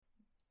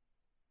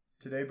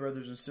Today,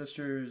 brothers and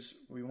sisters,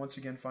 we once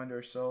again find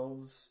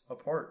ourselves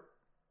apart.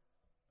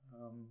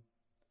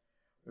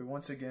 We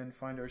once again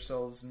find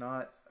ourselves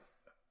not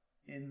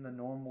in the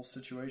normal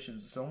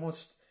situations. It's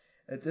almost,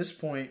 at this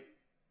point,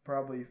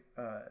 probably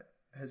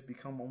has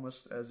become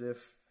almost as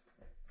if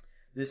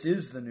this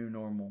is the new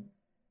normal,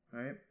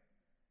 right?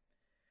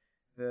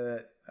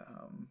 That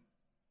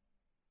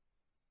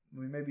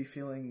we may be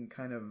feeling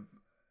kind of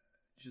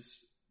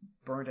just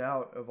burnt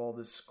out of all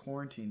this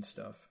quarantine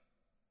stuff.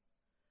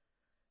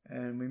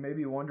 And we may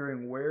be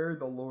wondering where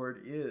the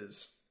Lord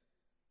is.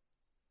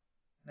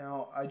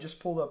 Now, I just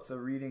pulled up the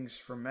readings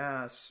for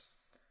Mass,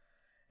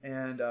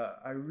 and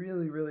I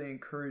really, really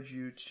encourage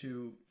you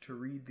to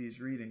read these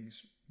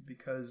readings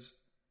because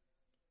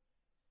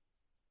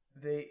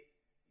they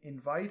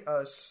invite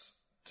us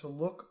to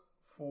look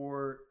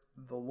for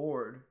the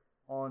Lord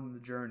on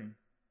the journey.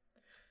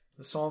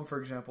 The psalm, for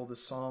example, the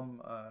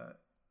psalm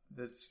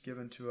that's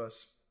given to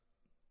us,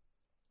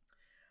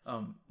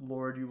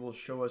 Lord, you will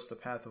show us the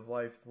path of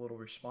life, the little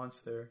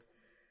response there.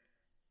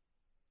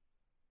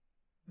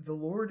 The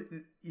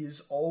Lord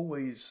is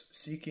always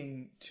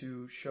seeking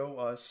to show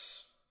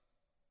us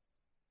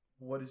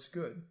what is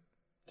good,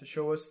 to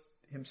show us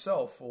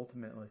himself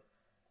ultimately,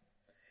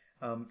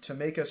 to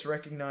make us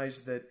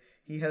recognize that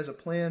he has a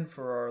plan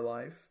for our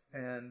life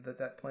and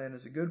that plan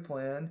is a good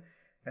plan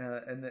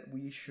and that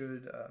we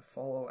should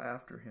follow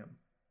after him.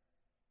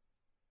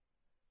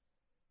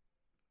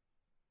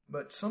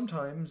 But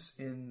sometimes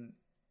in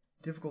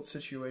difficult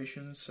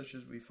situations such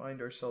as we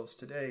find ourselves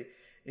today,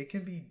 it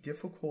can be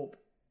difficult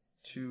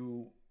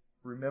to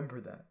remember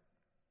that.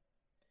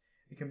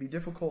 It can be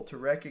difficult to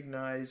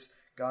recognize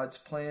God's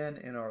plan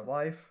in our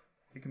life.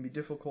 It can be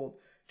difficult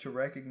to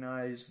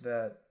recognize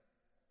that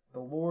the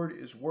Lord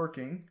is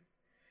working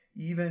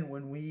even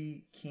when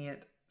we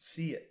can't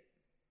see it.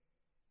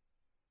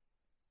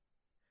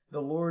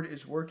 The Lord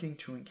is working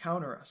to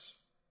encounter us.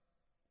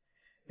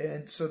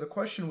 And so the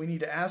question we need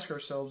to ask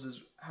ourselves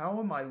is, how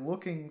am I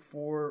looking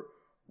for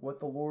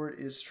what the Lord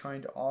is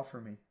trying to offer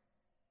me?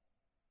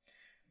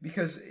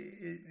 Because,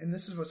 and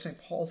this is what St.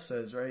 Paul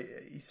says, right?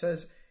 He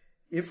says,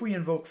 if we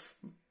invoke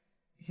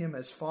him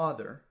as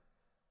Father,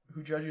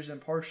 who judges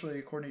impartially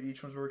according to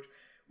each one's works,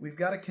 we've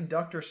got to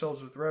conduct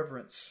ourselves with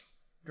reverence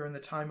during the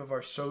time of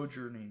our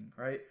sojourning,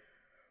 right?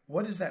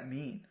 What does that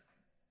mean?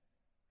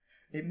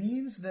 It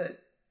means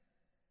that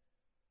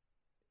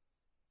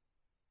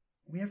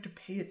we have to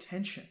pay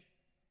attention,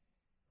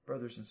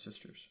 brothers and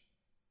sisters.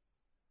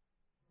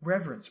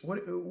 Reverence. When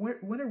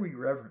are we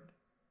reverent?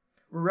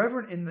 We're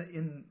reverent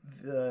in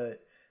the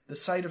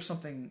sight of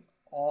something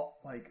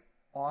like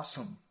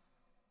awesome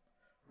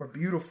or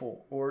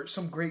beautiful or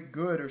some great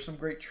good or some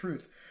great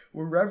truth.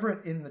 We're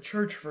reverent in the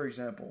church, for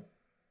example.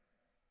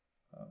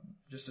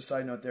 Just a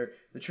side note there.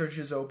 The church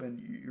is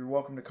open. You're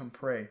welcome to come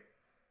pray.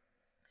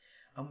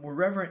 We're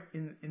reverent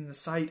in the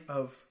sight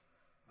of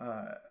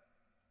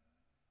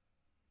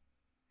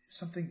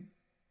something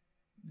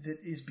that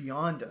is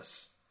beyond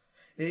us.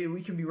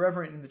 We can be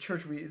reverent in the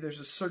church.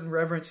 There's a certain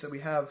reverence that we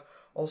have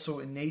also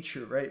in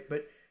nature, right?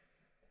 But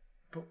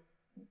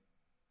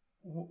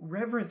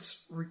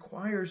reverence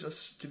requires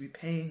us to be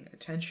paying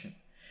attention.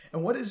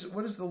 And what does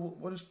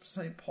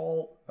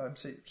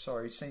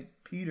Saint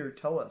Peter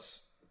tell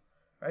us?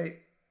 Right?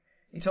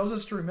 He tells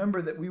us to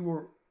remember that we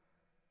were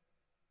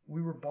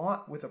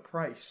bought with a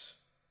price,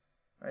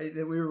 right?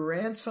 That we were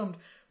ransomed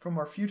from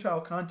our futile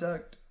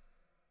conduct,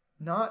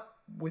 not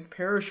with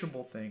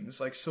perishable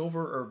things like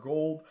silver or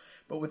gold,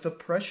 but with the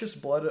precious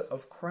blood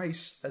of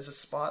Christ as a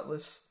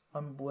spotless,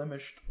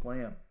 unblemished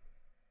lamb.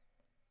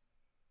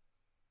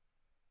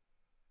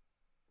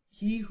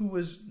 He who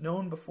was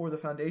known before the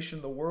foundation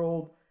of the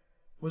world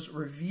was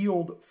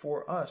revealed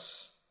for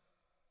us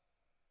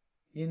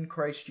in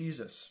Christ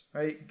Jesus,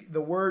 right? The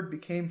Word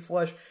became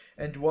flesh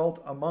and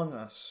dwelt among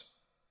us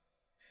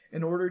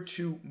in order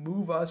to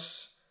move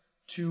us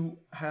to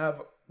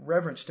have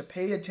reverence, to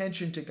pay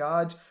attention to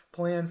God's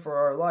plan for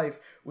our life,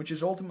 which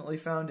is ultimately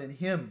found in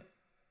Him,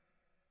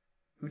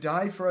 who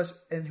died for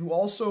us and who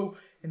also,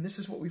 and this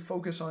is what we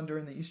focus on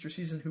during the Easter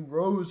season, who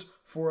rose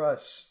for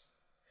us,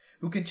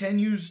 who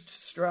continues to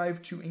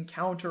strive to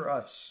encounter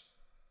us,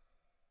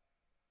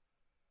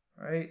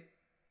 right?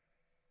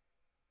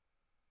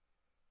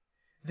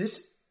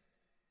 This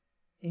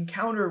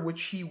encounter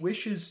which He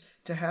wishes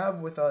to have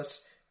with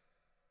us,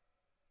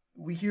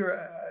 we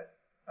hear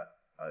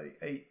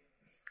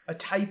a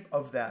type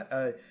of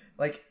that,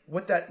 like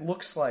what that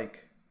looks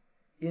like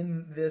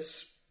in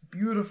this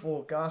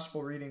beautiful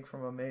gospel reading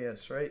from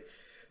Emmaus, right?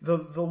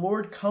 The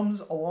Lord comes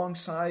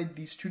alongside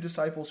these two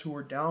disciples who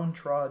were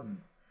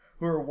downtrodden,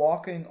 who are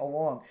walking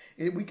along.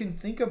 We can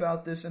think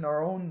about this in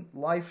our own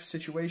life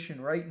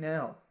situation right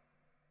now.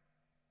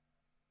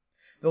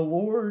 The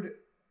Lord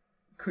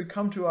could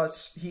come to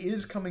us. He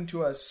is coming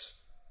to us,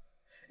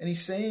 and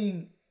He's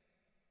saying,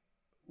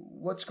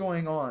 what's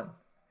going on?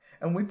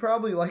 And we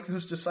probably, like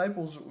those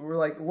disciples, were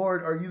like,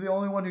 Lord, are you the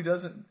only one who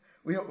doesn't...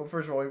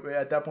 First of all,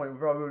 at that point, we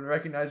probably wouldn't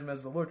recognize Him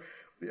as the Lord.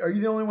 Are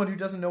you the only one who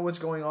doesn't know what's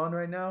going on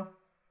right now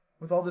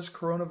with all this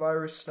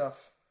coronavirus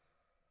stuff?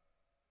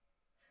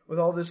 with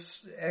all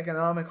this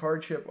economic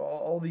hardship,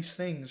 all these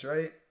things,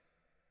 right?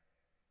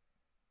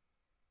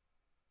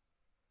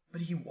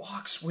 But he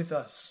walks with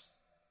us.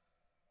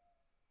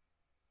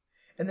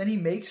 And then he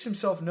makes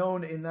himself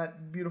known in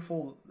that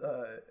beautiful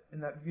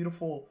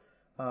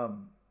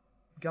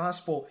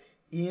gospel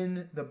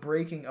in the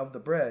breaking of the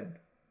bread.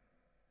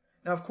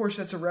 Now, of course,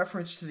 that's a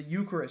reference to the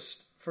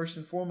Eucharist, first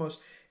and foremost,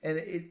 and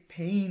it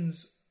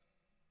pains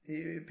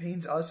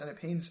us and it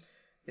pains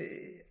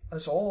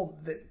us all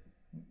that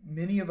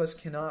many of us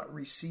cannot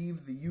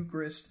receive the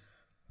Eucharist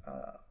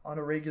on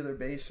a regular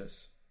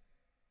basis.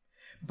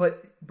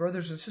 But,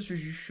 brothers and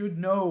sisters, you should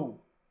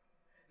know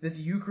that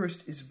the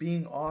Eucharist is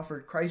being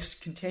offered.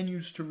 Christ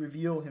continues to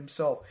reveal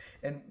himself,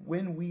 and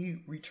when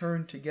we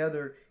return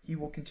together, he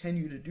will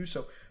continue to do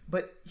so.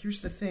 But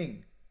here's the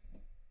thing.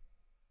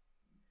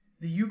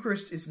 The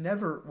Eucharist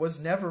was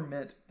never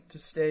meant to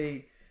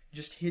stay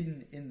just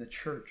hidden in the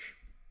church.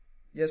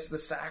 Yes, the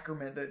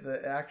sacrament,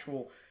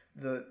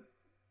 the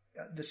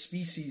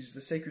species,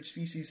 the sacred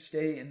species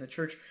stay in the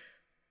church,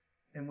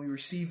 and we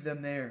receive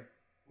them there.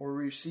 Or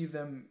we receive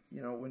them,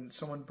 when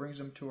someone brings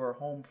them to our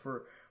home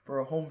for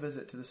a home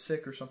visit to the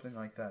sick or something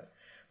like that.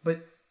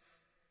 But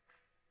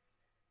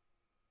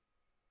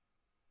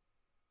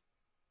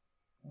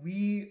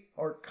we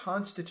are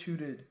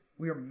constituted,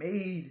 we are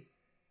made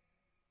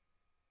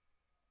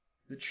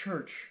the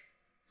church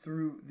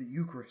through the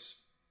Eucharist.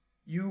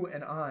 You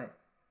and I.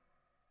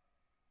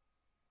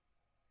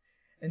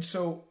 And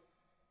so,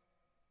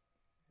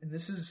 and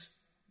this is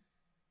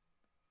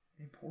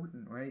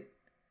important, right?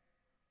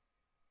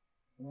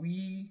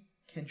 We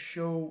can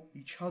show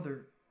each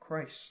other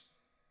Christ.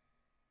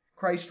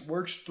 Christ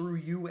works through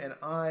you and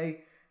I,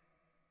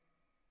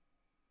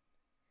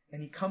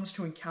 and he comes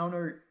to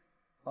encounter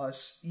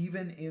us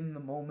even in the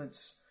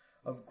moments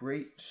of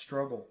great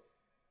struggle.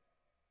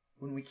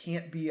 When we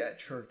can't be at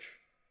church,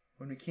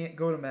 when we can't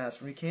go to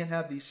Mass, when we can't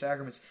have these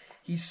sacraments,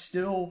 he's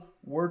still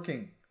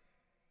working.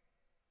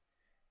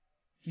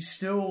 He's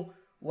still,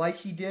 like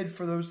he did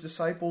for those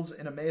disciples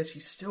in Emmaus, he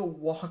still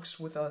walks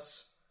with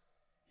us.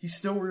 He's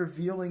still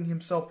revealing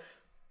himself.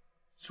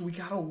 So we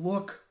got to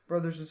look,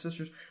 brothers and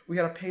sisters. We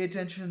got to pay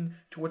attention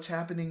to what's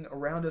happening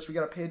around us. We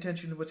got to pay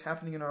attention to what's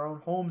happening in our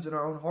own homes, in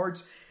our own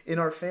hearts, in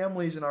our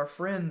families, in our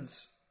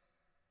friends.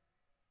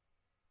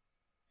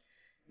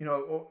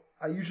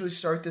 I usually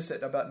start this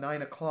at about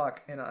 9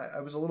 o'clock, and I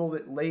was a little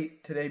bit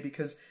late today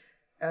because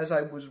as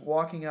I was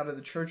walking out of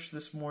the church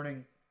this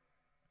morning,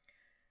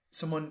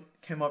 someone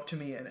came up to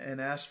me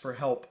and asked for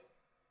help.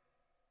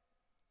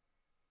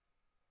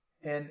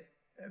 And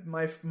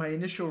my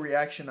initial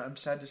reaction, I'm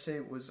sad to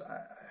say, was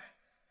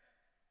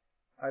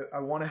I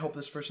want to help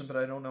this person, but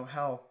I don't know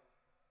how.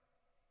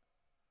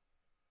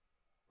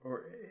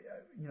 Or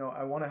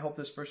I want to help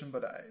this person,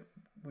 but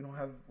we don't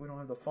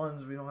have the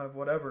funds, we don't have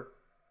whatever.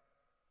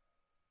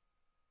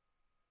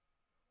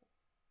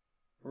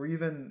 Or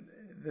even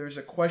there's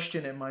a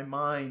question in my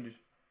mind,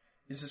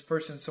 is this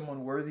person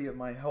someone worthy of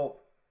my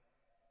help?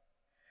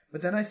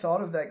 But then I thought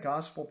of that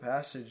gospel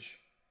passage,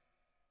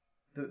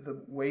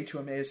 the way to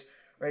Emmaus,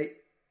 right?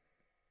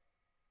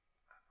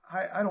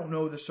 I don't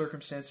know the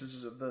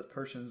circumstances of the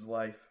person's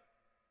life.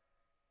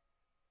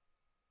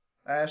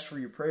 I asked for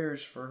your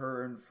prayers for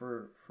her and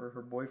for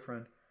her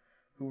boyfriend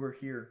who were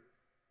here.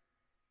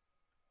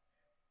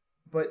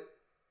 But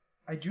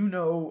I do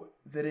know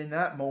that in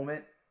that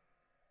moment,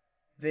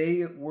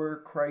 they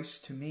were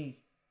Christ to me.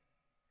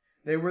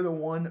 They were the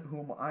one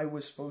whom I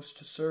was supposed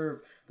to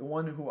serve, the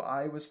one who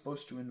I was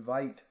supposed to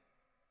invite.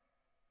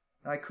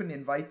 Now, I couldn't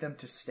invite them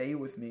to stay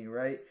with me,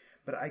 right?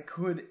 But I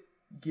could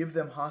give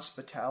them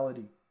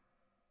hospitality.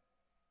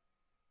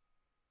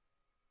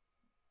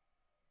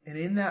 And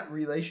in that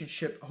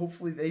relationship,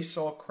 hopefully they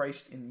saw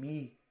Christ in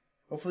me.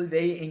 Hopefully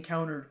they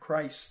encountered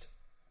Christ.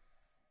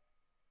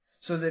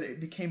 So that it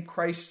became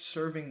Christ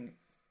serving.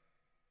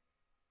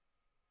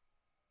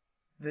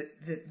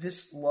 That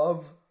this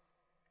love,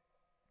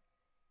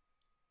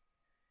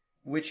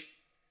 which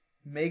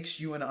makes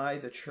you and I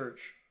the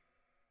church,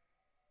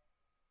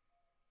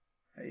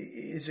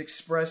 is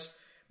expressed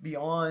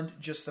beyond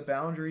just the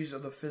boundaries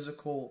of the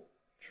physical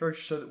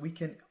church, so that we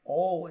can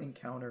all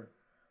encounter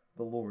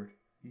the Lord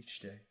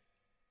each day.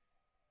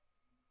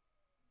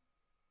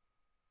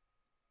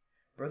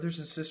 Brothers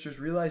and sisters,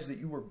 realize that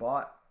you were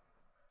bought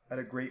at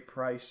a great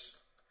price.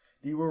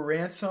 That you were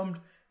ransomed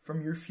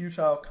from your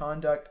futile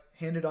conduct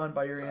handed on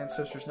by your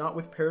ancestors, not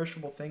with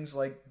perishable things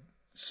like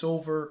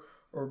silver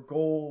or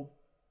gold,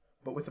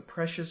 but with the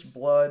precious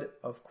blood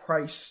of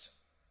Christ,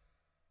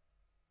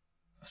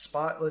 a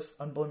spotless,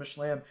 unblemished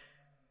lamb.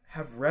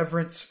 Have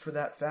reverence for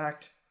that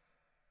fact.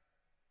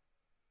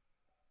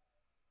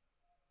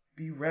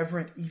 Be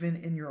reverent even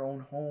in your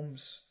own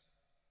homes.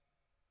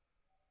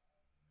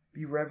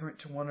 Be reverent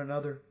to one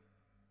another,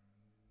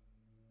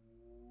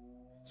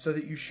 so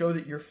that you show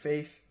that your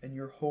faith and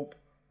your hope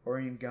are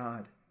in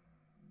God.